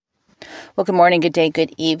Well, good morning, good day,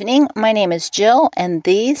 good evening. My name is Jill, and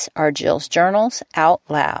these are Jill's Journals Out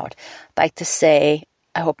Loud. I'd like to say,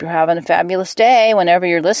 I hope you're having a fabulous day whenever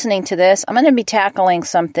you're listening to this. I'm going to be tackling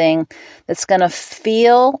something that's going to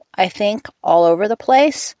feel, I think, all over the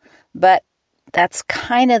place, but that's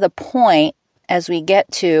kind of the point as we get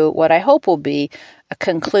to what I hope will be a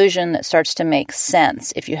conclusion that starts to make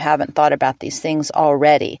sense if you haven't thought about these things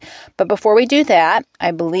already. But before we do that,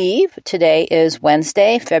 I believe today is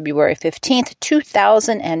Wednesday, February 15th,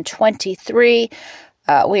 2023.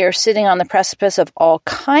 We are sitting on the precipice of all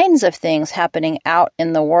kinds of things happening out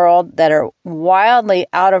in the world that are wildly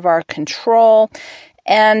out of our control.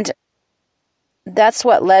 And that's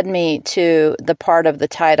what led me to the part of the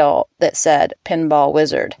title that said Pinball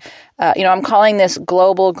Wizard. I'm calling this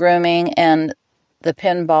Global Grooming and the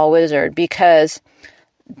Pinball Wizard because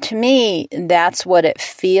to me, that's what it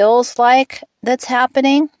feels like that's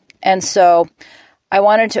happening. And so I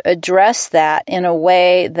wanted to address that in a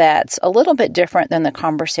way that's a little bit different than the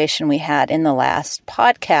conversation we had in the last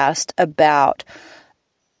podcast about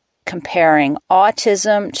comparing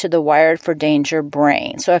autism to the Wired for Danger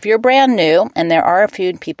brain. So if you're brand new, and there are a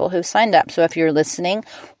few people who signed up, so if you're listening,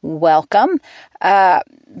 welcome.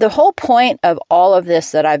 The whole point of all of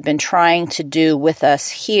this that I've been trying to do with us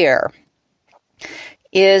here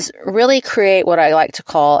is really create what I like to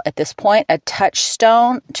call at this point a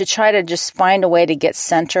touchstone to try to just find a way to get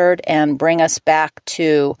centered and bring us back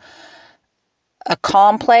to a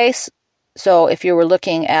calm place. So if you were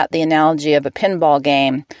looking at the analogy of a pinball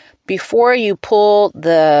game, before you pull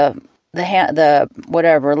the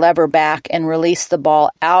lever back and release the ball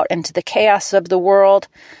out into the chaos of the world,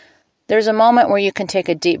 there's a moment where you can take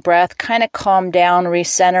a deep breath, kind of calm down,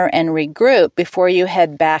 recenter, and regroup before you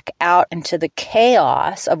head back out into the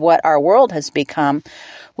chaos of what our world has become,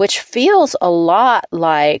 which feels a lot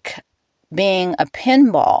like being a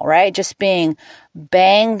pinball, right? Just being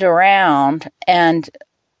banged around, and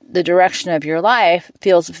the direction of your life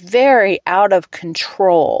feels very out of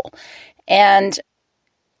control. And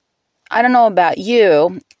I don't know about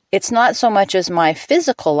you, it's not so much as my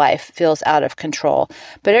physical life feels out of control,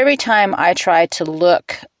 but every time I try to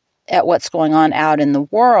look at what's going on out in the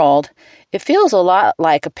world, it feels a lot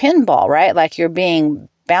like a pinball, right? Like you're being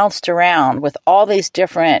bounced around with all these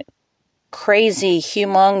different crazy,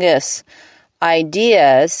 humongous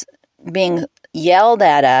ideas being yelled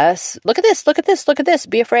at us. Look at this, look at this, look at this.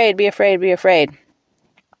 Be afraid, be afraid, be afraid.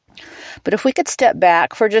 But if we could step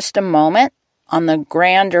back for just a moment on the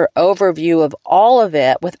grander overview of all of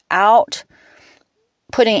it without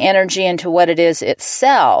putting energy into what it is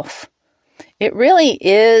itself, it really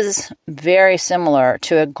is very similar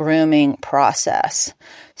to a grooming process.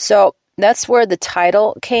 So that's where the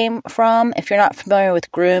title came from. If you're not familiar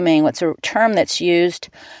with grooming, it's a term that's used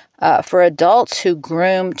for adults who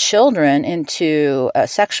groom children into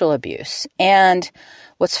sexual abuse. And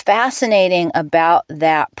what's fascinating about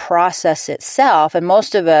that process itself, and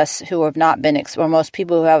most of us who have not been, or most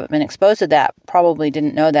people who haven't been exposed to that probably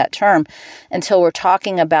didn't know that term until we're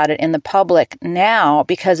talking about it in the public now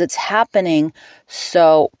because it's happening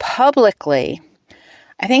so publicly.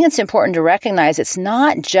 I think it's important to recognize it's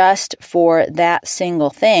not just for that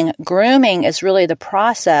single thing. Grooming is really the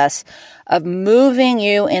process of moving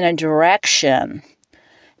you in a direction.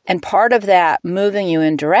 And part of that moving you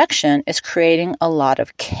in direction is creating a lot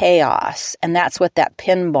of chaos. And that's what that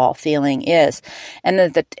pinball feeling is. And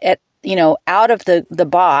out of the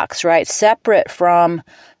box, right, separate from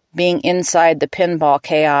being inside the pinball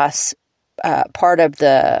chaos, part of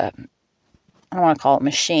the, I don't want to call it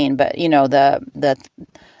machine, but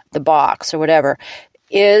the box or whatever,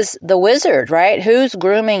 is the wizard, right? Who's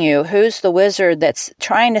grooming you? Who's the wizard that's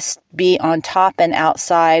trying to be on top and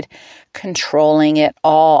outside, controlling it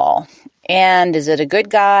all? And is it a good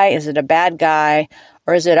guy? Is it a bad guy?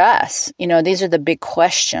 Or is it us? These are the big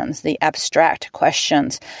questions, the abstract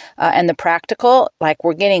questions. And the practical, like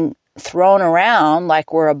we're getting thrown around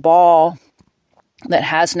like we're a ball that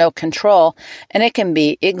has no control. And it can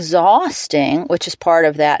be exhausting, which is part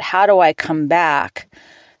of that. How do I come back,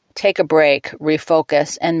 take a break,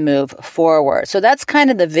 refocus, and move forward? So that's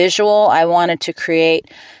kind of the visual I wanted to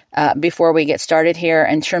create before we get started here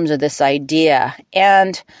in terms of this idea.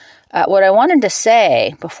 And what I wanted to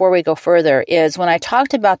say before we go further is when I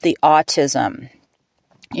talked about the autism,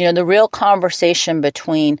 the real conversation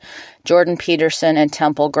between Jordan Peterson and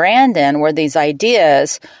Temple Grandin were these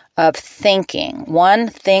ideas of thinking. One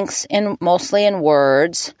thinks mostly in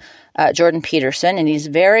words, Jordan Peterson, and he's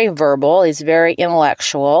very verbal, he's very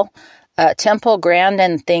intellectual. Temple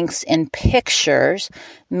Grandin thinks in pictures,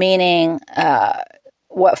 meaning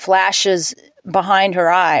what flashes behind her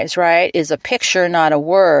eyes, right, is a picture, not a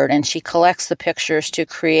word, and she collects the pictures to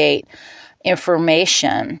create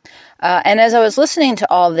information. And as I was listening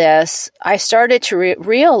to all this, I started to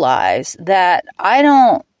realize that I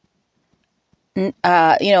don't,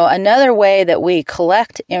 another way that we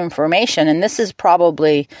collect information, and this is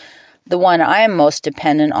probably the one I am most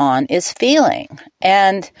dependent on, is feeling.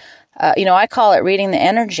 And, I call it reading the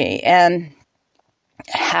energy, and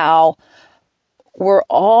how we're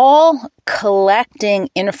all collecting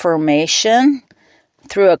information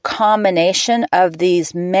through a combination of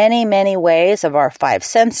these many, many ways of our five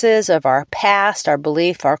senses, of our past, our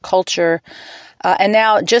belief, our culture. And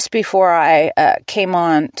now, just before I came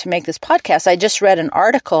on to make this podcast, I just read an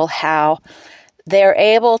article how they're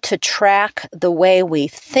able to track the way we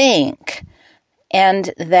think,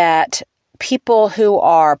 and that people who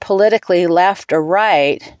are politically left or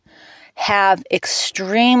right have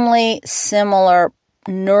extremely similar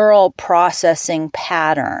neural processing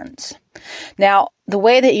patterns. Now, the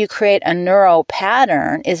way that you create a neural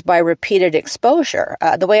pattern is by repeated exposure.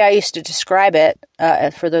 The way I used to describe it,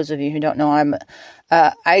 for those of you who don't know,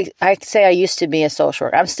 I say I used to be a social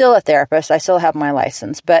worker. I'm still a therapist. I still have my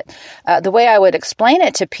license. But the way I would explain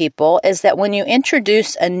it to people is that when you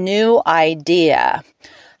introduce a new idea,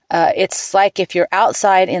 it's like if you're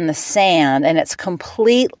outside in the sand and it's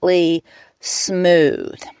completely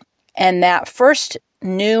smooth. And that first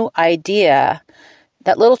new idea,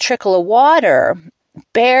 that little trickle of water,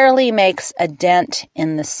 barely makes a dent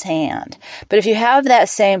in the sand. But if you have that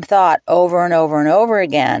same thought over and over and over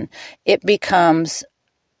again, it becomes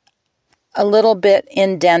a little bit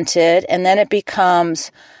indented, and then it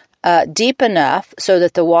becomes deep enough so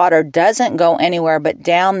that the water doesn't go anywhere but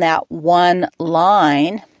down that one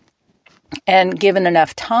line. And given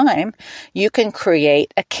enough time, you can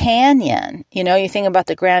create a canyon. You think about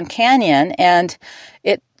the Grand Canyon, and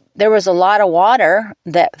there was a lot of water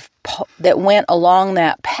that went along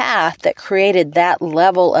that path that created that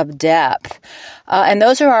level of depth. And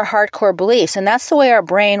those are our hardcore beliefs, and that's the way our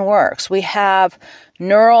brain works. We have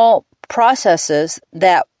neural processes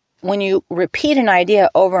that when you repeat an idea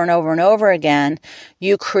over and over and over again,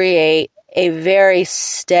 you create a very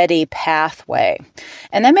steady pathway.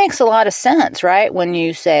 And that makes a lot of sense, right? When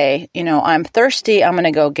you say, I'm thirsty, I'm going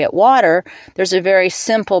to go get water, there's a very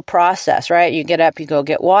simple process, right? You get up, you go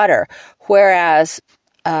get water. Whereas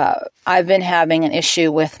I've been having an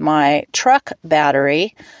issue with my truck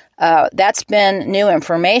battery. That's been new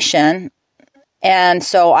information. And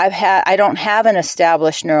so I don't have an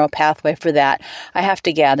established neural pathway for that. I have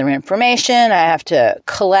to gather information. I have to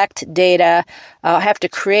collect data. I have to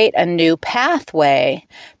create a new pathway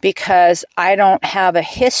because I don't have a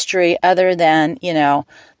history other than,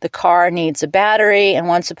 the car needs a battery. And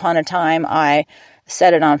once upon a time, I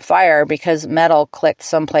set it on fire because metal clicked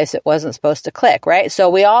someplace it wasn't supposed to click, right? So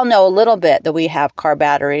we all know a little bit that we have car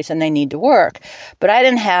batteries and they need to work. But I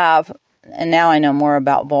didn't have... And now I know more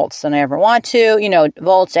about volts than I ever want to,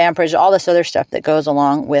 volts, amperage, all this other stuff that goes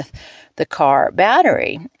along with the car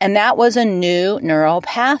battery. And that was a new neural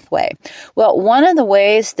pathway. Well, one of the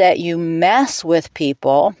ways that you mess with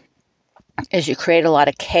people is you create a lot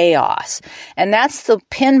of chaos. And that's the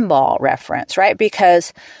pinball reference, right?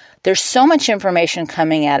 Because there's so much information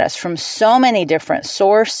coming at us from so many different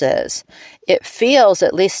sources. It feels,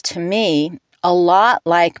 at least to me, a lot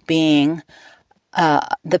like being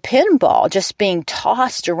the pinball, just being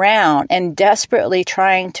tossed around and desperately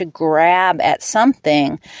trying to grab at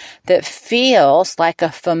something that feels like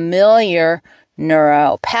a familiar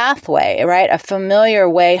neuro pathway, right? A familiar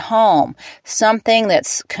way home, something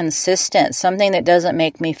that's consistent, something that doesn't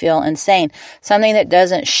make me feel insane, something that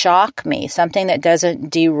doesn't shock me, something that doesn't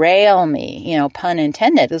derail me, pun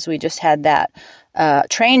intended, because we just had that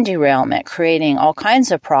train derailment creating all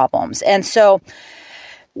kinds of problems. And so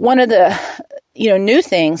one of the new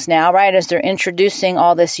things now, right, is they're introducing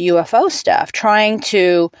all this UFO stuff, trying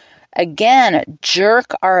to, again,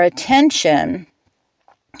 jerk our attention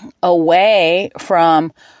away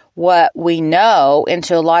from what we know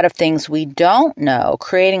into a lot of things we don't know,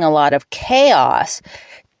 creating a lot of chaos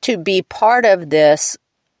to be part of this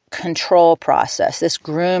control process, this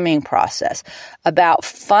grooming process, about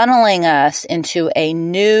funneling us into a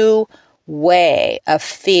new way of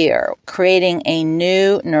fear, creating a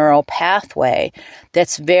new neural pathway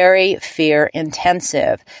that's very fear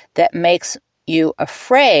intensive, that makes you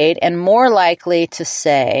afraid and more likely to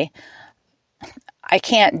say, I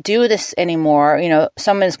can't do this anymore.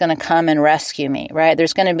 Someone's going to come and rescue me, right?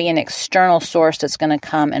 There's going to be an external source that's going to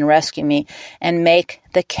come and rescue me and make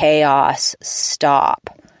the chaos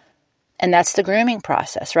stop. And that's the grooming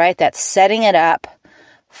process, right? That's setting it up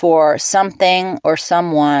for something or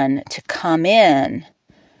someone to come in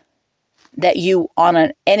that you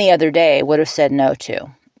on any other day would have said no to,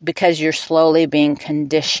 because you're slowly being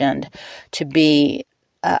conditioned to be,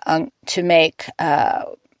 to make,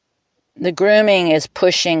 the grooming is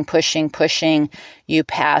pushing you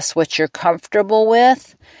past what you're comfortable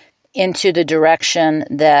with into the direction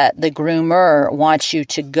that the groomer wants you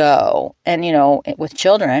to go. And, with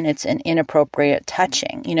children, it's an inappropriate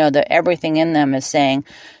touching. Everything in them is saying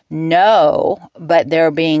no, but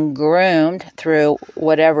they're being groomed through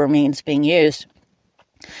whatever means being used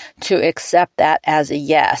to accept that as a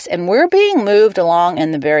yes. And we're being moved along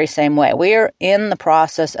in the very same way. We're in the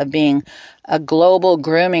process of being a global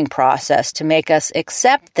grooming process to make us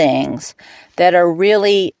accept things that are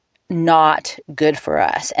really not good for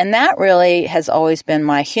us. And that really has always been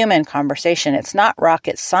my human conversation. It's not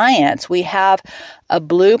rocket science. We have a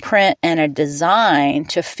blueprint and a design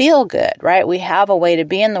to feel good, right? We have a way to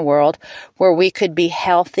be in the world where we could be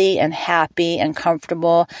healthy and happy and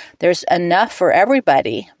comfortable. There's enough for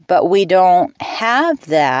everybody, but we don't have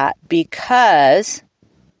that because,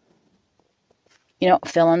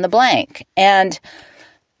 fill in the blank. And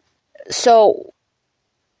so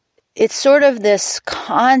it's sort of this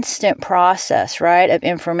constant process, right, of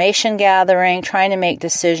information gathering, trying to make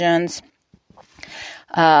decisions.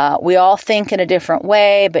 We all think in a different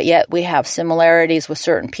way, but yet we have similarities with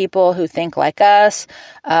certain people who think like us.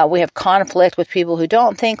 We have conflict with people who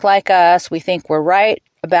don't think like us. We think we're right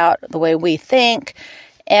about the way we think.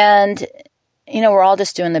 And, we're all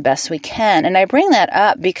just doing the best we can. And I bring that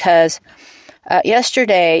up because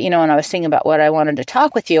yesterday, when I was thinking about what I wanted to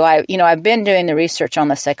talk with you, I've been doing the research on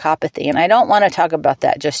the psychopathy, and I don't want to talk about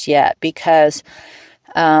that just yet because,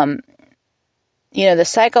 the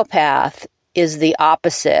psychopath is the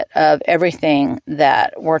opposite of everything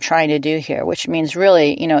that we're trying to do here, which means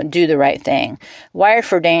really, do the right thing. Wired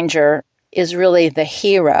for Danger is really the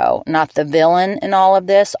hero, not the villain in all of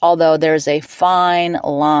this, although there's a fine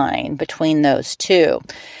line between those two.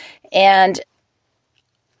 And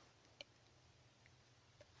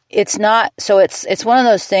it's not, so it's one of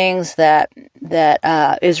those things that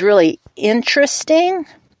is really interesting.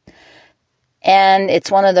 And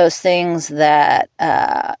it's one of those things that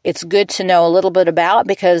it's good to know a little bit about,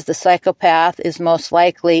 because the psychopath is most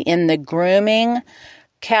likely in the grooming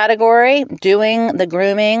category, doing the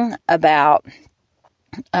grooming about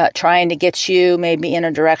trying to get you maybe in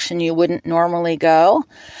a direction you wouldn't normally go.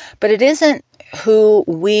 But it isn't who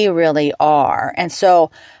we really are. And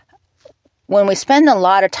so when we spend a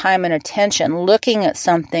lot of time and attention looking at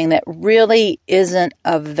something that really isn't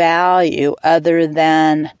of value other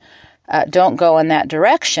than don't go in that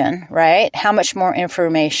direction, right? How much more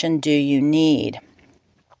information do you need?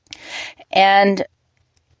 And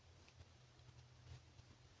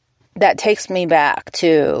that takes me back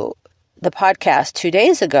to the podcast 2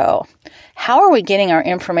 days ago. How are we getting our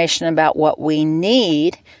information about what we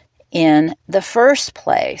need in the first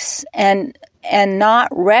place? And not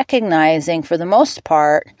recognizing, for the most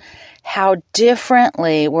part, how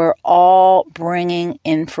differently we're all bringing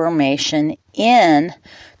information in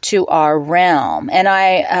to our realm. And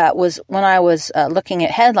when I was looking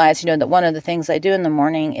at headlines, that one of the things I do in the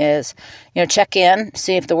morning is, check in,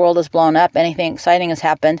 see if the world has blown up, anything exciting has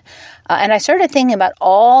happened. And I started thinking about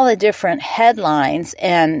all the different headlines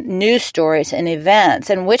and news stories and events,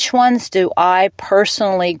 and which ones do I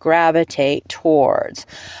personally gravitate towards.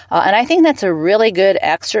 And I think that's a really good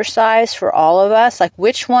exercise for all of us, like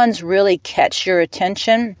which ones really catch your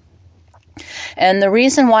attention. And the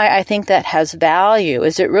reason why I think that has value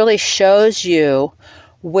is it really shows you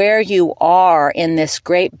where you are in this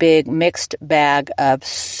great big mixed bag of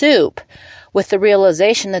soup, with the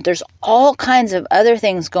realization that there's all kinds of other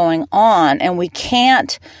things going on, and we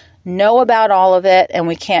can't know about all of it, and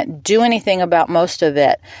we can't do anything about most of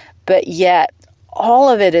it, but yet all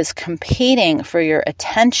of it is competing for your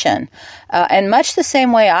attention, and much the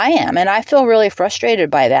same way I am. And I feel really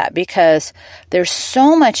frustrated by that, because there's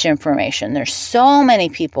so much information. There's so many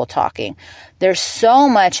people talking. There's so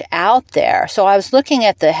much out there. So I was looking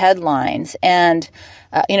at the headlines, and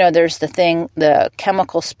there's the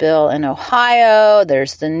chemical spill in Ohio.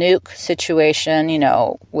 There's the nuke situation,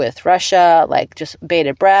 with Russia, like just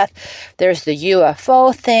bated breath. There's the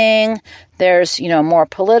UFO thing. There's, more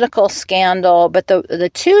political scandal. But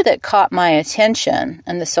the two that caught my attention,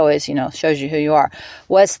 and this always, shows you who you are,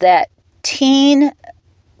 was that teen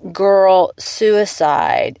girl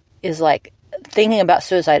suicide is like, thinking about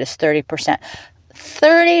suicide is 30%.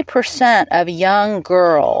 30% of young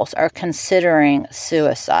girls are considering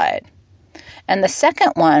suicide. And the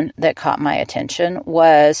second one that caught my attention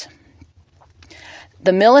was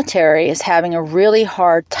the military is having a really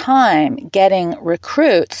hard time getting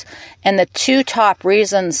recruits. And the two top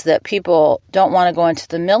reasons that people don't want to go into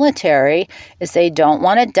the military is they don't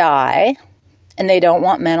want to die and they don't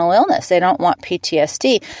want mental illness. They don't want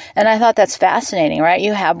PTSD. And I thought that's fascinating, right?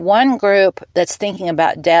 You have one group that's thinking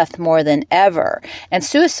about death more than ever. And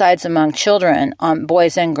suicides among children,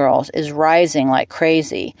 boys and girls, is rising like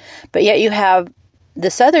crazy. But yet you have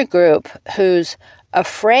this other group who's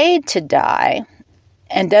afraid to die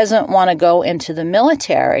and doesn't want to go into the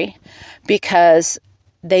military because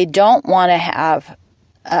they don't want to have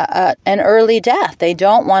an early death. They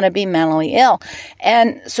don't want to be mentally ill.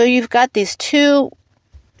 And so you've got these two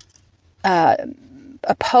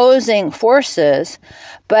opposing forces,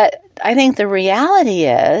 but I think the reality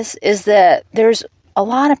is that there's a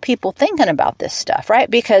lot of people thinking about this stuff, right?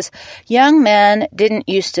 Because young men didn't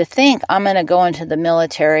used to think, I'm going to go into the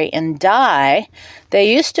military and die.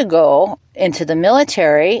 They used to go into the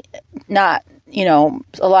military, not, a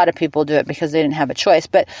lot of people do it because they didn't have a choice,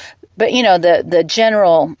 but the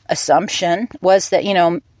general assumption was that,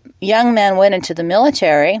 young men went into the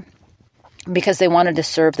military because they wanted to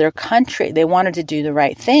serve their country. They wanted to do the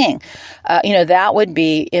right thing. That would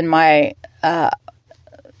be in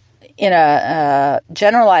a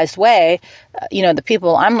generalized way, the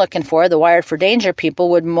people I'm looking for, the Wired for Danger people,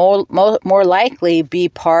 would more likely be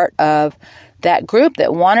part of that group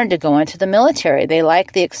that wanted to go into the military. They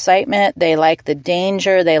like the excitement, they like the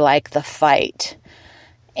danger, they like the fight.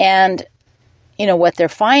 And, what they're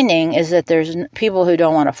finding is that there's people who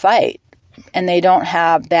don't want to fight, and they don't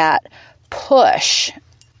have that push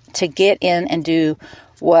to get in and do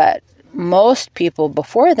what most people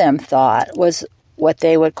before them thought was what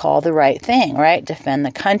they would call the right thing, right? Defend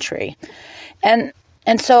the country. And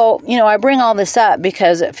so, I bring all this up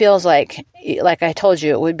because it feels like I told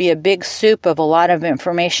you, it would be a big soup of a lot of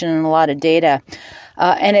information and a lot of data.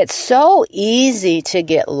 And it's so easy to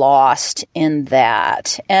get lost in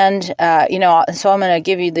that. And, so I'm going to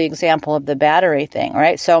give you the example of the battery thing,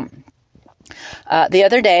 right? So the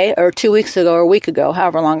other day, or 2 weeks ago, or a week ago,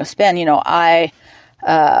 however long it's been,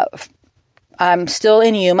 I'm still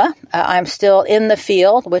in Yuma. I'm still in the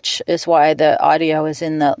field, which is why the audio is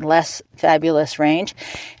in the less fabulous range.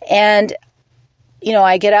 And,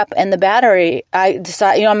 I get up and the battery, I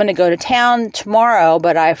decide, I'm going to go to town tomorrow,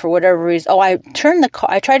 but for whatever reason, I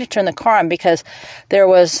tried to turn the car on because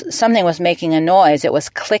something was making a noise. It was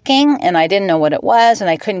clicking and I didn't know what it was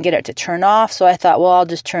and I couldn't get it to turn off. So I thought, well, I'll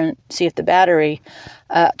just turn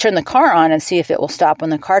the car on and see if it will stop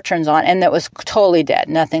when the car turns on. And it was totally dead.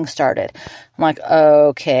 Nothing started. I'm like,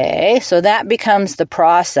 okay. So that becomes the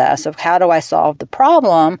process of how do I solve the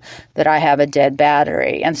problem that I have a dead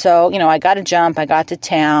battery? And so, I got to jump. I got to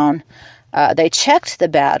town. They checked the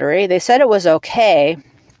battery. They said it was okay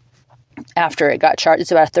after it got charged.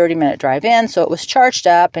 It's about a 30-minute drive in. So it was charged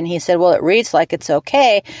up. And he said, well, it reads like it's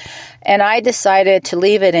okay. And I decided to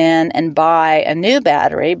leave it in and buy a new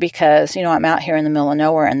battery because, I'm out here in the middle of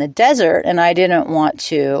nowhere in the desert and I didn't want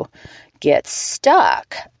to get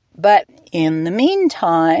stuck. But in the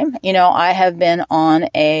meantime, I have been on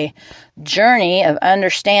a journey of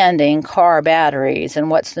understanding car batteries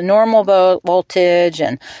and what's the normal voltage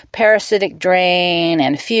and parasitic drain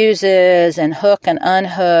and fuses and hook and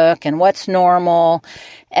unhook and what's normal.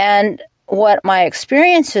 And what my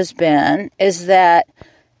experience has been is that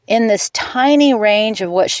in this tiny range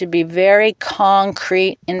of what should be very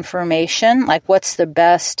concrete information, like what's the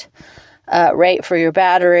best rate for your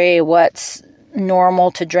battery, what's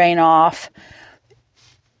normal to drain off,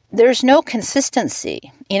 there's no consistency.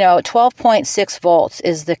 12.6 volts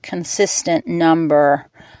is the consistent number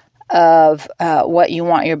of what you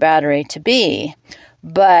want your battery to be.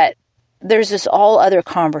 But there's this all other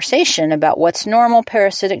conversation about what's normal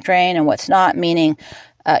parasitic drain and what's not, meaning,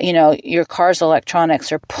 your car's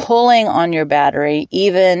electronics are pulling on your battery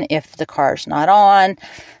even if the car's not on.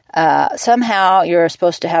 Somehow you're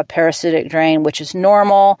supposed to have parasitic drain, which is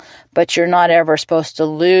normal, but you're not ever supposed to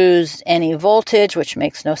lose any voltage, which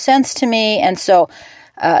makes no sense to me. And so,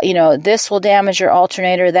 this will damage your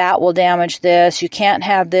alternator, that will damage this, you can't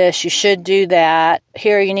have this, you should do that,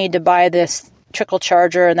 here you need to buy this trickle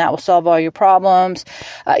charger and that will solve all your problems.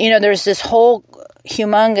 There's this whole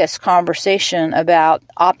humongous conversation about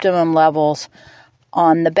optimum levels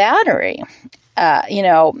on the battery,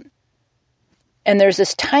 and there's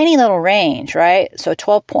this tiny little range, right? So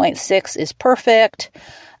 12.6 is perfect.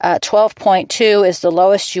 12.2 is the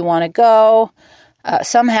lowest you want to go.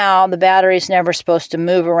 Somehow the battery's never supposed to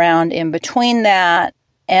move around in between that.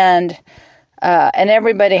 And And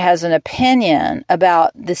everybody has an opinion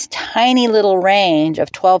about this tiny little range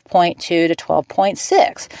of 12.2 to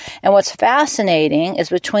 12.6. And what's fascinating is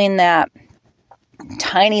between that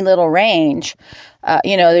tiny little range,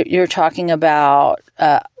 you're talking about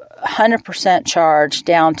 100% charge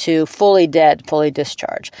down to fully dead, fully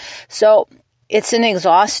discharged. So it's an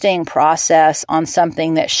exhausting process on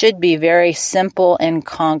something that should be very simple and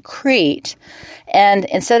concrete. And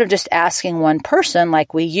instead of just asking one person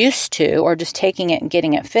like we used to, or just taking it and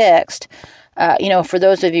getting it fixed, for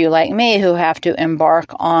those of you like me who have to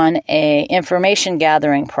embark on a information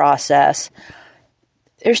gathering process,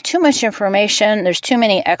 there's too much information, there's too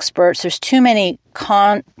many experts, there's too many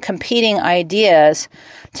competing ideas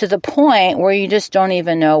to the point where you just don't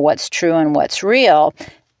even know what's true and what's real.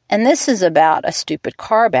 And this is about a stupid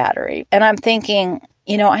car battery. And I'm thinking,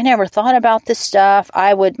 I never thought about this stuff.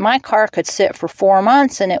 My car could sit for 4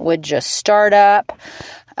 months and it would just start up.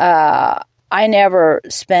 I never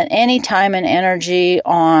spent any time and energy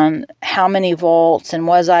on how many volts and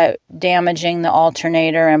was I damaging the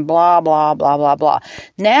alternator and blah, blah, blah, blah, blah.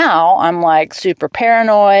 Now I'm like super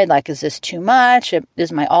paranoid. Like, is this too much?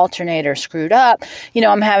 Is my alternator screwed up?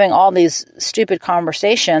 I'm having all these stupid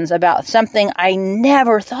conversations about something I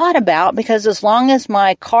never thought about because as long as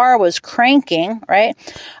my car was cranking, right,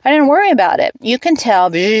 I didn't worry about it. You can tell,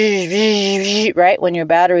 right, when your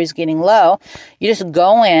battery's getting low. You just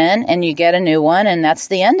go in and you get a new one, and that's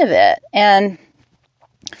the end of it. And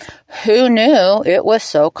who knew it was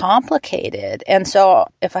so complicated? And so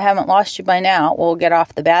if I haven't lost you by now, we'll get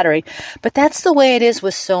off the battery. But that's the way it is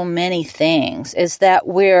with so many things, is that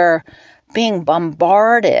we're being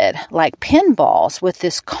bombarded like pinballs with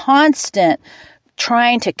this constant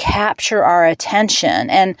trying to capture our attention,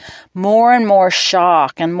 and more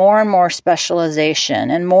shock and more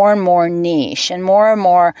specialization and more niche and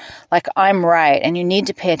more like I'm right and you need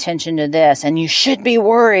to pay attention to this and you should be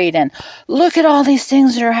worried and look at all these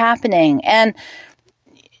things that are happening. And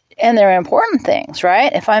they're important things,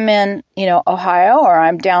 right? If I'm in, Ohio or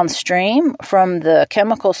I'm downstream from the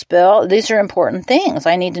chemical spill, these are important things.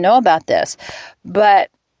 I need to know about this.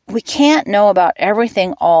 But we can't know about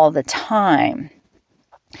everything all the time.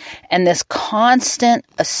 And this constant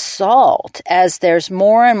assault as there's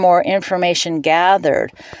more and more information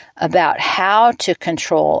gathered about how to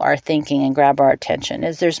control our thinking and grab our attention,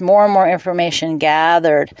 as there's more and more information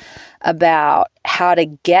gathered about how to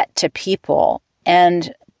get to people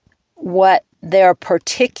and what their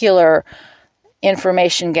particular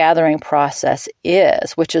information gathering process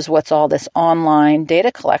is, which is what's all this online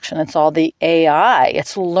data collection. It's all the AI.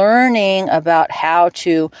 It's learning about how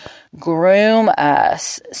to groom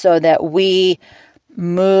us so that we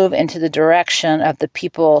move into the direction of the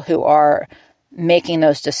people who are making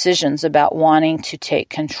those decisions about wanting to take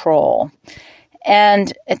control.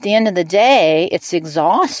 And at the end of the day, it's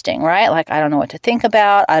exhausting, right? Like, I don't know what to think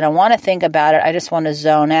about. I don't want to think about it. I just want to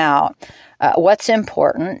zone out. What's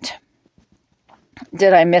important?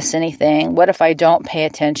 Did I miss anything? What if I don't pay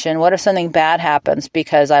attention? What if something bad happens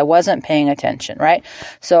because I wasn't paying attention, right?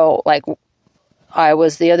 So like I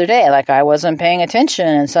was the other day, like I wasn't paying attention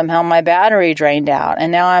and somehow my battery drained out.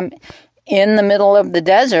 And now I'm in the middle of the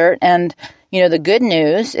desert. And, the good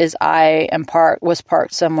news is I was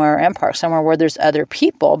parked somewhere where there's other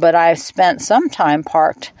people. But I spent some time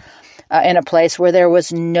parked in a place where there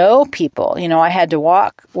was no people. I would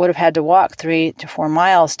have had to walk 3 to 4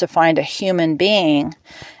 miles to find a human being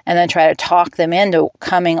and then try to talk them into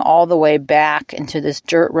coming all the way back into this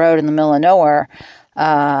dirt road in the middle of nowhere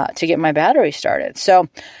to get my battery started. So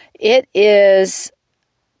it is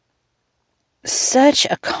such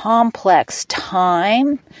a complex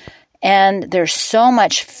time, and there's so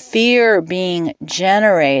much fear being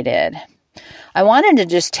generated. I wanted to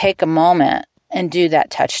just take a moment and do that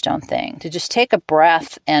touchstone thing, to just take a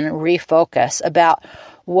breath and refocus about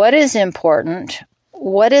what is important,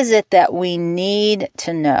 what is it that we need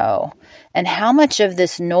to know, and how much of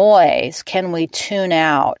this noise can we tune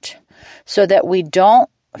out so that we don't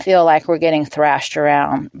feel like we're getting thrashed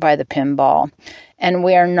around by the pinball and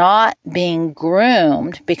we are not being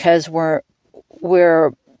groomed because we're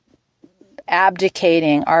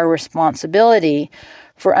abdicating our responsibility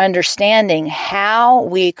for understanding how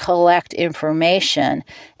we collect information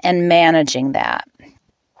and managing that.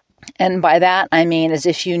 And by that, I mean, as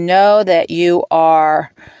if you know that you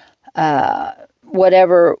are,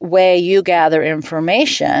 whatever way you gather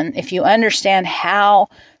information, if you understand how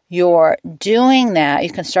you're doing that,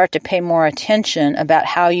 you can start to pay more attention about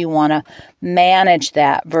how you want to manage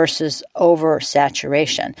that versus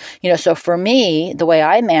oversaturation. So for me, the way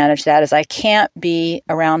I manage that is I can't be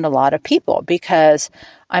around a lot of people because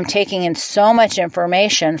I'm taking in so much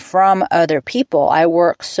information from other people. I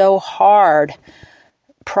work so hard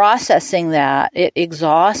processing that, it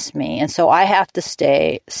exhausts me. And so I have to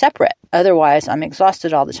stay separate. Otherwise, I'm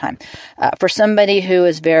exhausted all the time. For somebody who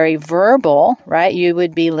is very verbal, right, you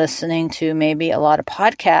would be listening to maybe a lot of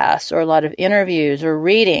podcasts or a lot of interviews or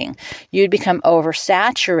reading. You'd become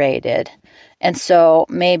oversaturated. And so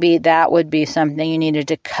maybe that would be something you needed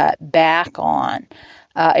to cut back on.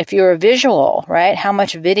 If you're a visual, right, how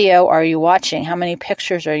much video are you watching? How many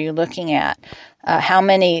pictures are you looking at? How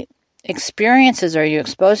many experiences are you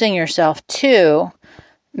exposing yourself to?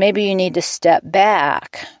 Maybe you need to step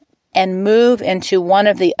back and move into one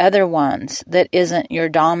of the other ones that isn't your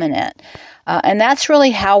dominant. And that's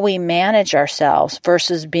really how we manage ourselves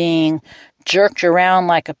versus being jerked around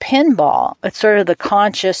like a pinball. It's sort of the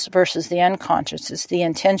conscious versus the unconscious. It's the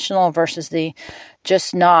intentional versus the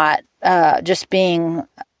just not, just being,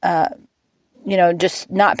 just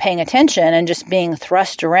not paying attention and just being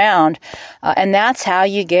thrust around. And that's how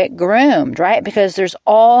you get groomed, right? Because there's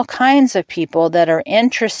all kinds of people that are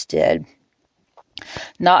interested.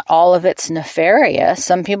 Not all of it's nefarious.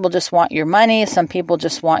 Some people just want your money. Some people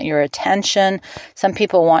just want your attention. Some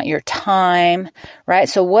people want your time, right?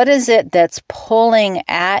 So what is it that's pulling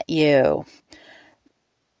at you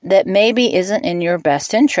that maybe isn't in your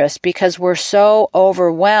best interest because we're so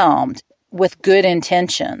overwhelmed with good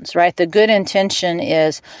intentions, right? The good intention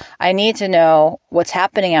is, I need to know what's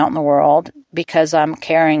happening out in the world because I'm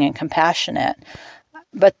caring and compassionate.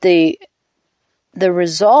 But the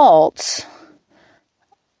results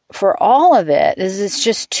for all of it is it's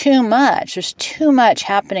just too much. There's too much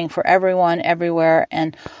happening for everyone, everywhere,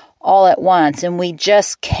 and all at once, and we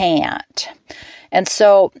just can't. And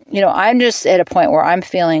so, I'm just at a point where I'm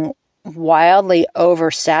feeling wildly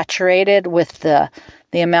oversaturated with the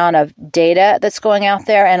amount of data that's going out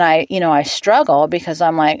there. And I struggle because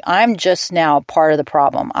I'm like, I'm just now part of the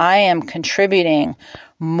problem. I am contributing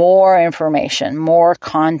more information, more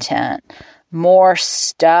content, more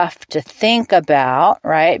stuff to think about,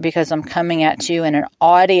 right? Because I'm coming at you in an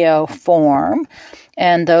audio form.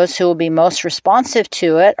 And those who will be most responsive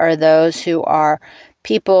to it are those who are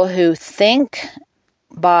people who think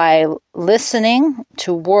by listening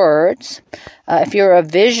to words. If you're a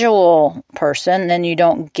visual person, then you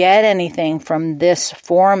don't get anything from this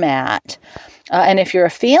format. And if you're a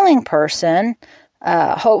feeling person,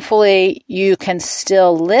 hopefully you can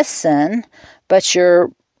still listen, but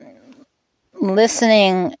you're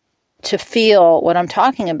listening to feel what I'm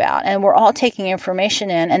talking about. And we're all taking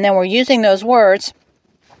information in, and then we're using those words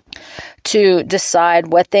to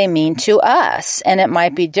decide what they mean to us. And it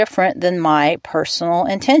might be different than my personal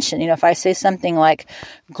intention. If I say something like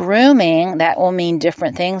grooming, that will mean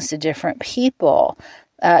different things to different people.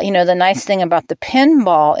 The nice thing about the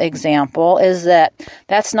pinball example is that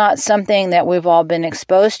that's not something that we've all been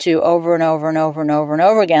exposed to over and over and over and over and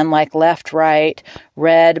over again, like left, right,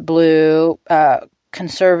 red, blue,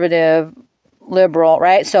 conservative, liberal,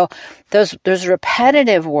 right? So those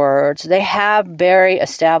repetitive words, they have very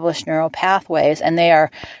established neural pathways, and they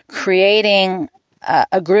are creating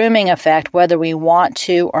a grooming effect, whether we want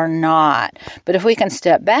to or not. But if we can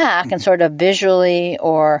step back and sort of visually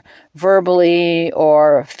or verbally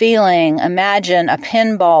or feeling, imagine a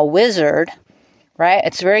pinball wizard, right?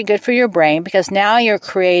 It's very good for your brain because now you're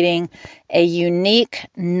creating a unique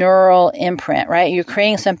neural imprint, right? You're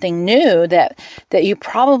creating something new that you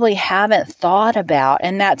probably haven't thought about.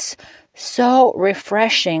 And that's so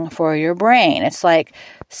refreshing for your brain. It's like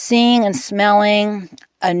seeing and smelling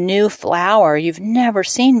a new flower you've never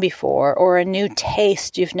seen before or a new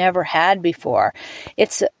taste you've never had before.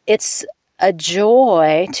 It's a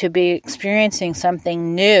joy to be experiencing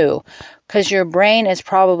something new because your brain is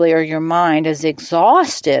probably, or your mind is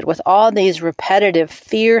exhausted with all these repetitive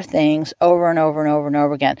fear things over and over and over and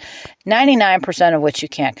over again, 99% of which you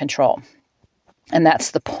can't control. And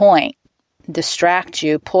that's the point. Distract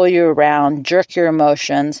you, pull you around, jerk your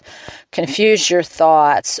emotions, confuse your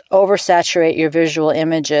thoughts, oversaturate your visual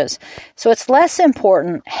images. So it's less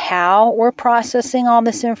important how we're processing all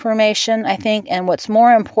this information, I think, and what's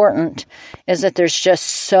more important is that there's just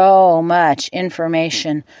so much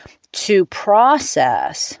information to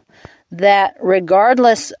process that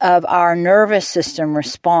regardless of our nervous system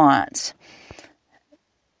response,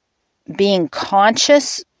 being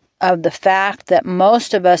conscious of the fact that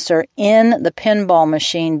most of us are in the pinball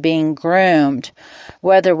machine being groomed,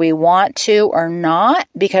 whether we want to or not,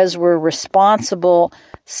 because we're responsible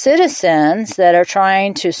citizens that are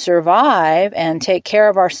trying to survive and take care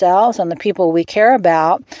of ourselves and the people we care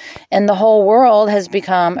about, and the whole world has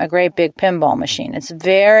become a great big pinball machine. It's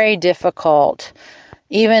very difficult.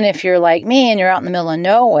 Even if you're like me and you're out in the middle of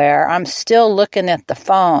nowhere, I'm still looking at the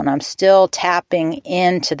phone. I'm still tapping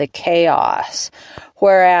into the chaos.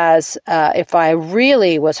 Whereas if I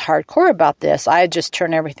really was hardcore about this, I'd just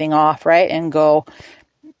turn everything off, right, and go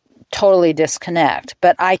totally disconnect.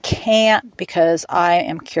 But I can't because I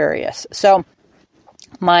am curious. So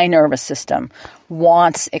my nervous system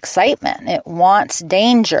wants excitement. It wants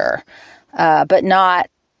danger, but not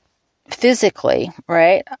physically,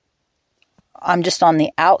 right? I'm just on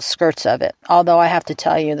the outskirts of it. Although I have to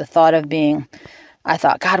tell you, the thought of I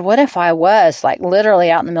thought, God, what if I was like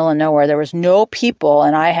literally out in the middle of nowhere? There was no people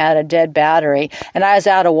and I had a dead battery and I was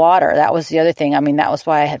out of water. That was the other thing. I mean, that was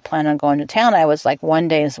why I had planned on going to town. I was like 1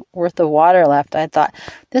 day's worth of water left. I thought,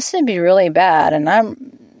 this would be really bad. And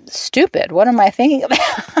I'm stupid. What am I thinking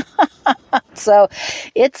about? So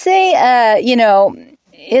it's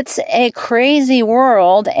it's a crazy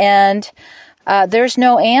world, and there's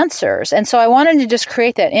no answers. And so I wanted to just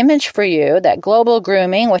create that image for you, that global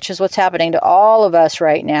grooming, which is what's happening to all of us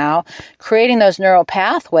right now, creating those neural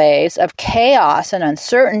pathways of chaos and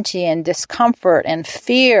uncertainty and discomfort and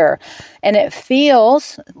fear. And it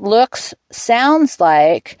feels, looks, sounds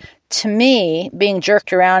like, to me, being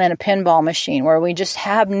jerked around in a pinball machine where we just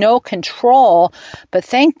have no control. But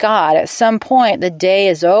thank God, at some point, the day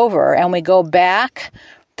is over and we go back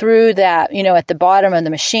through that, at the bottom of the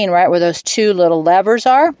machine, right, where those two little levers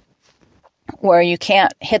are, where you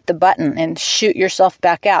can't hit the button and shoot yourself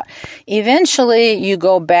back out. Eventually, you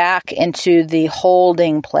go back into the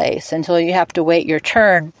holding place until you have to wait your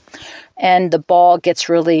turn, and the ball gets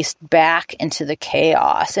released back into the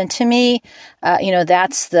chaos. And to me,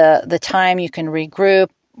 that's the time you can regroup,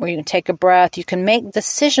 where you can take a breath, you can make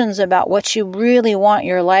decisions about what you really want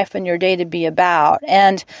your life and your day to be about.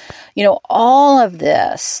 And, all of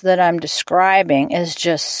this that I'm describing is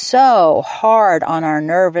just so hard on our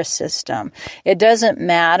nervous system. It doesn't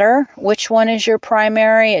matter which one is your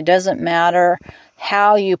primary. It doesn't matter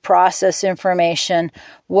how you process information.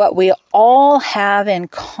 What we all have in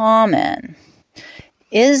common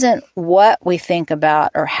isn't what we think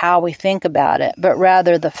about or how we think about it, but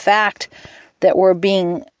rather the fact that we're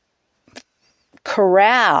being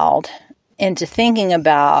corralled into thinking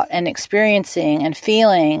about and experiencing and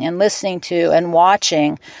feeling and listening to and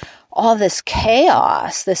watching all this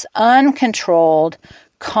chaos, this uncontrolled,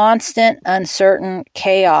 constant, uncertain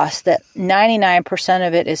chaos that 99%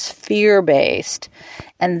 of it is fear-based.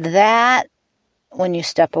 And that, when you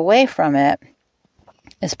step away from it,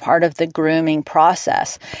 is part of the grooming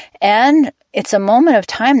process. And it's a moment of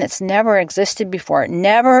time that's never existed before.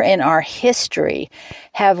 Never in our history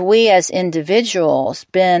have we as individuals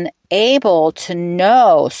been able to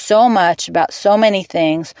know so much about so many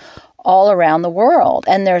things all around the world.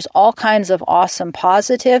 And there's all kinds of awesome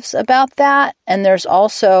positives about that. And there's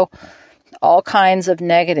also all kinds of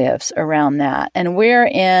negatives around that. And we're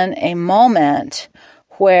in a moment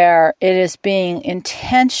where it is being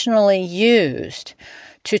intentionally used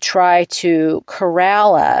to try to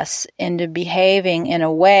corral us into behaving in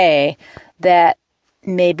a way that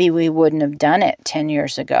maybe we wouldn't have done it 10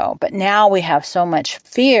 years ago. But now we have so much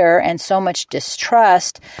fear and so much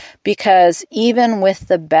distrust because even with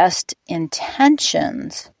the best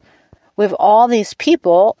intentions, with all these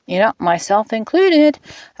people, myself included,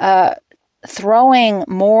 throwing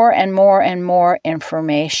more and more and more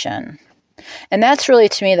information. And that's really,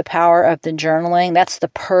 to me, the power of the journaling. That's the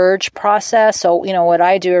purge process. So, what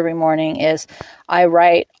I do every morning is I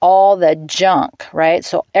write all the junk, right?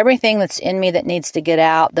 So everything that's in me that needs to get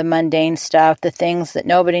out, the mundane stuff, the things that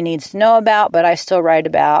nobody needs to know about, but I still write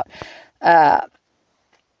about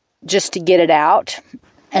just to get it out.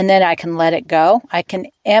 And then I can let it go. I can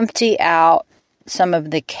empty out some of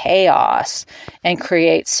the chaos and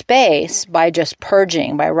create space by just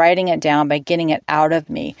purging, by writing it down, by getting it out of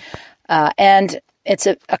me. And it's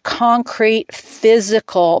a concrete,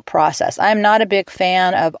 physical process. I'm not a big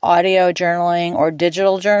fan of audio journaling or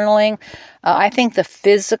digital journaling. I think the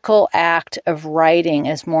physical act of writing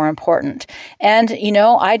is more important. And,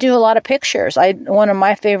 I do a lot of pictures. One of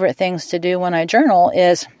my favorite things to do when I journal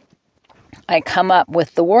is I come up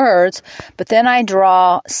with the words, but then I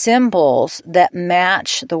draw symbols that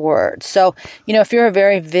match the words. So, if you're a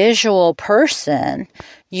very visual person,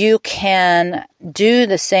 you can do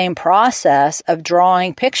the same process of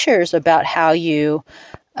drawing pictures about how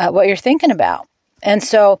what you're thinking about. And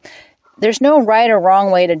so there's no right or wrong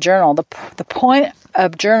way to journal. The point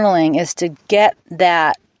of journaling is to get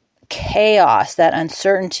that chaos, that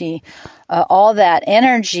uncertainty all that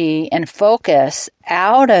energy and focus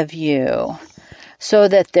out of you so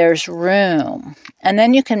that there's room. And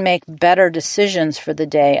then you can make better decisions for the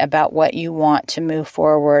day about what you want to move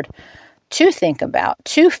forward, to think about,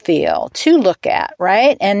 to feel, to look at,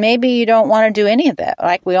 right? And maybe you don't want to do any of it.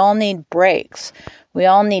 Like, we all need breaks. We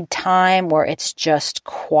all need time where it's just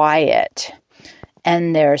quiet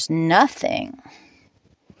and there's nothing,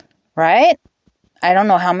 right? I don't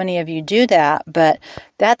know how many of you do that, but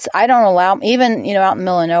I don't allow, even, out in the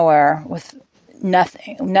middle of nowhere with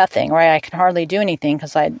nothing, right? I can hardly do anything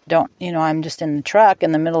because I don't, I'm just in the truck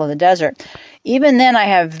in the middle of the desert. Even then, I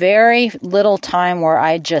have very little time where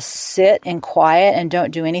I just sit in quiet and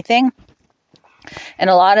don't do anything. And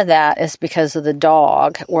a lot of that is because of the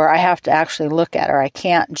dog, where I have to actually look at her. I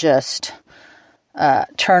can't just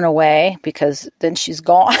turn away because then she's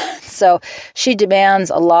gone. So she demands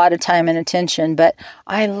a lot of time and attention. But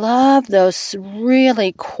I love those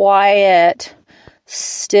really quiet,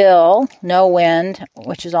 still, no wind,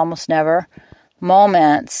 which is almost never,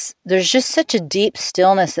 moments. There's just such a deep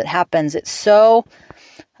stillness that happens. It's so,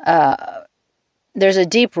 there's a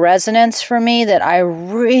deep resonance for me that I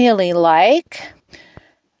really like.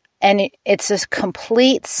 And it's this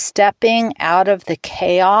complete stepping out of the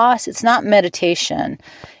chaos. It's not meditation.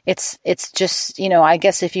 It's just, I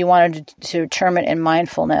guess if you wanted to term it in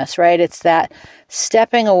mindfulness, right? It's that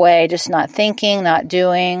stepping away, just not thinking, not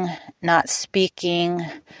doing, not speaking,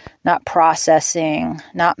 not processing,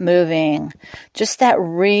 not moving, just that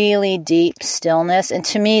really deep stillness. And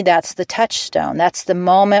to me, that's the touchstone. That's the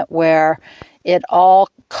moment where it all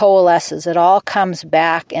coalesces. It all comes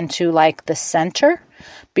back into like the center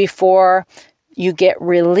before you get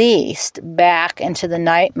released back into the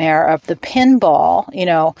nightmare of the pinball,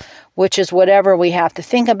 which is whatever we have to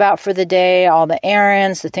think about for the day, all the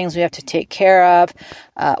errands, the things we have to take care of.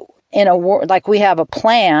 Like we have a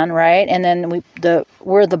plan, right? And then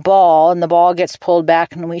we're the ball, and the ball gets pulled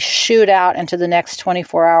back, and we shoot out into the next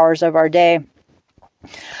 24 hours of our day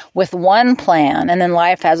with one plan, and then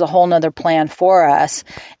life has a whole nother plan for us.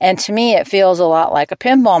 And to me, it feels a lot like a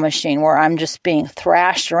pinball machine where I'm just being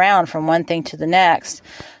thrashed around from one thing to the next.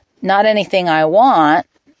 Not anything I want,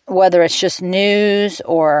 whether it's just news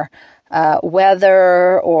or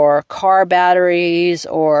weather or car batteries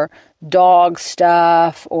or dog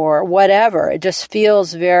stuff or whatever. It just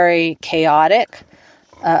feels very chaotic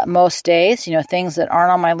most days, things that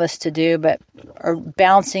aren't on my list to do but are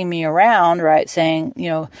bouncing me around, right? Saying,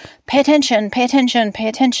 pay attention,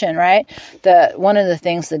 right? One of the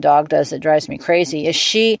things the dog does that drives me crazy is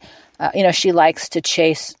she likes to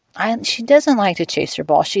chase. She doesn't like to chase her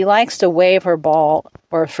ball. She likes to wave her ball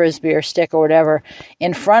or frisbee or stick or whatever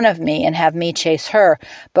in front of me and have me chase her.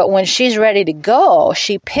 But when she's ready to go,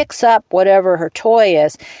 she picks up whatever her toy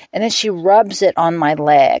is and then she rubs it on my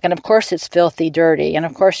leg. And of course it's filthy dirty. And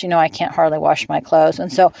of course, I can't hardly wash my clothes.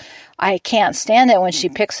 And so I can't stand it when she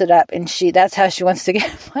picks it up and that's how she wants to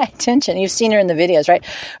get my attention. You've seen her in the videos, right?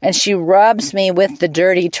 And she rubs me with the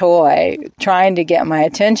dirty toy, trying to get my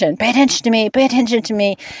attention. Pay attention to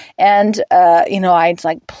me. And, I'd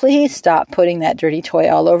like, please stop putting that dirty toy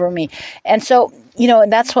all over me. And so,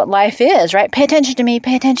 and that's what life is, right? Pay attention to me.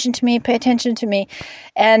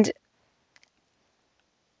 And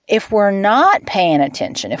if we're not paying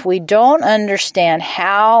attention, if we don't understand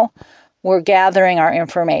how we're gathering our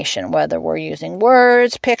information, whether we're using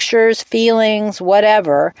words, pictures, feelings,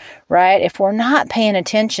 whatever, right? If we're not paying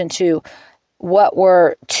attention to what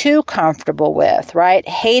we're too comfortable with, right?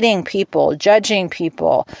 Hating people, judging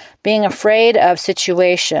people, being afraid of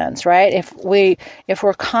situations, right? If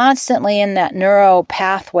we're constantly in that neuro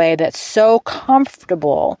pathway that's so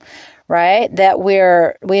comfortable, right, that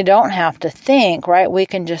we don't have to think, right? We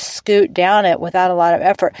can just scoot down it without a lot of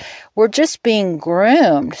effort. We're just being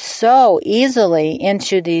groomed so easily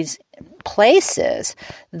into these places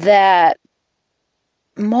that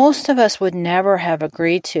most of us would never have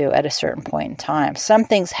agreed to at a certain point in time.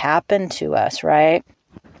 Something's happened to us, right?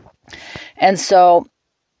 And so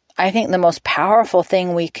I think the most powerful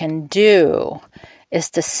thing we can do is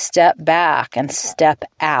to step back and step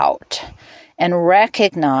out and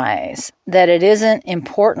recognize that it isn't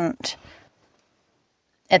important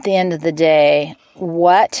at the end of the day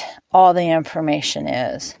what all the information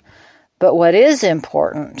is. But what is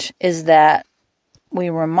important is that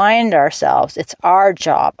we remind ourselves it's our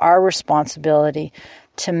job, our responsibility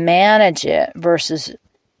to manage it versus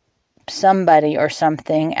somebody or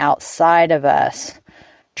something outside of us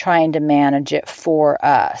trying to manage it for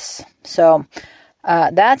us. So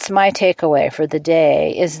that's my takeaway for the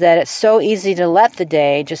day, is that it's so easy to let the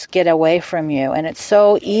day just get away from you. And it's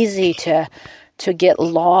so easy to get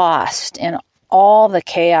lost in all the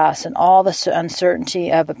chaos and all the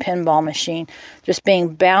uncertainty of a pinball machine just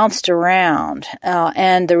being bounced around.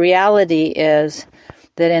 And the reality is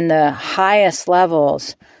that in the highest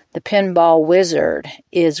levels, the pinball wizard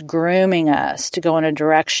is grooming us to go in a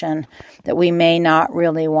direction that we may not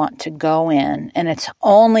really want to go in. And it's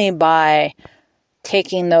only by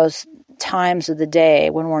taking those times of the day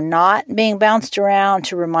when we're not being bounced around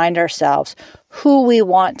to remind ourselves who we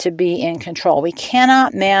want to be in control. We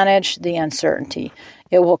cannot manage the uncertainty.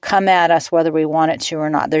 It will come at us whether we want it to or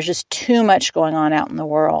not. There's just too much going on out in the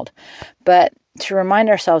world. But to remind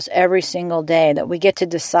ourselves every single day that we get to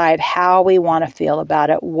decide how we want to feel about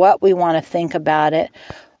it, what we want to think about it,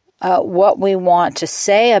 what we want to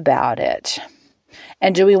say about it.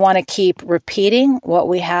 And do we want to keep repeating what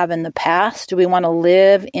we have in the past? Do we want to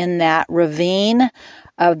live in that ravine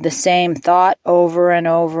of the same thought over and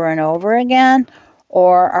over and over again?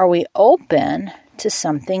 Or are we open to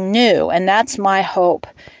something new? And that's my hope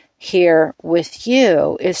here with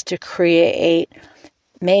you, is to create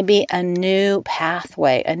maybe a new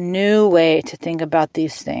pathway, a new way to think about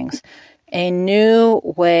these things, a new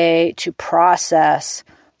way to process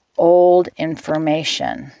old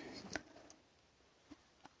information.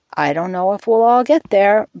 I don't know if we'll all get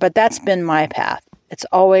there, but that's been my path. It's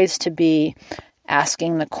always to be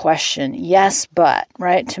asking the question, yes, but,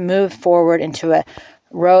 right? To move forward into a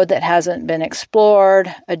road that hasn't been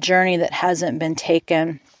explored, a journey that hasn't been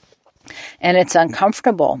taken. And it's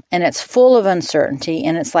uncomfortable, and it's full of uncertainty,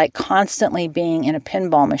 and it's like constantly being in a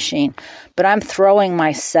pinball machine. But I'm throwing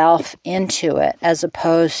myself into it as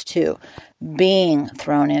opposed to being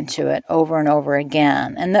thrown into it over and over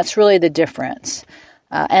again. And that's really the difference.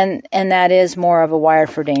 And that is more of a wired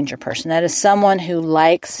for danger person. That is someone who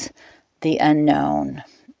likes the unknown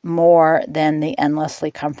more than the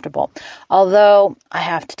endlessly comfortable. Although I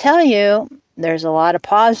have to tell you, there's a lot of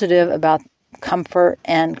positive about comfort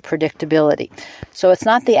and predictability. So it's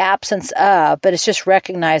not the absence of, but it's just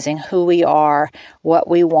recognizing who we are, what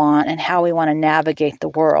we want, and how we want to navigate the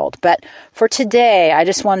world. But for today, I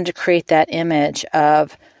just wanted to create that image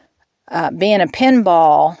of being a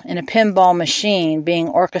pinball in a pinball machine, being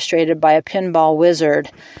orchestrated by a pinball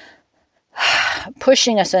wizard,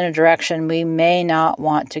 pushing us in a direction we may not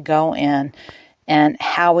want to go in, and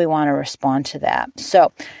how we want to respond to that.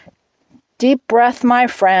 So, deep breath, my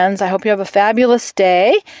friends. I hope you have a fabulous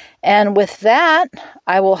day. And with that,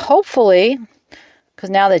 I will hopefully, because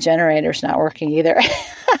now the generator's not working either.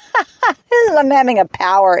 I'm having a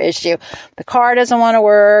power issue. The car doesn't want to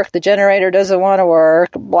work. The generator doesn't want to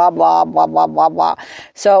work. Blah, blah, blah, blah, blah, blah.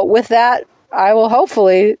 So with that, I will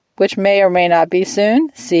hopefully, which may or may not be soon,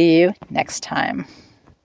 see you next time.